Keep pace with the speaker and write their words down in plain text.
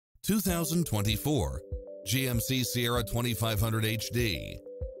2024 GMC Sierra 2500HD.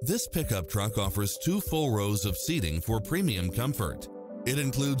 This pickup truck offers 2 full rows of seating for premium comfort. It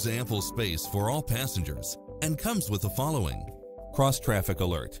includes ample space for all passengers and comes with the following: cross-traffic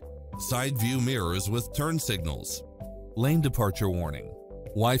alert, side view mirrors with turn signals, lane departure warning,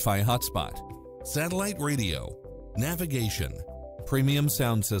 Wi-Fi hotspot, satellite radio, navigation, premium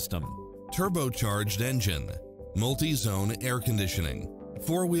sound system, turbocharged engine, multi-zone air conditioning,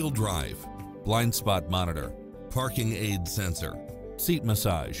 4-wheel drive, blind spot monitor, parking aid sensor, seat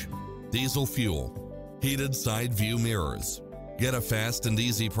massage, diesel fuel, heated side view mirrors. Get a fast and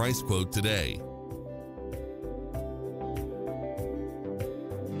easy price quote today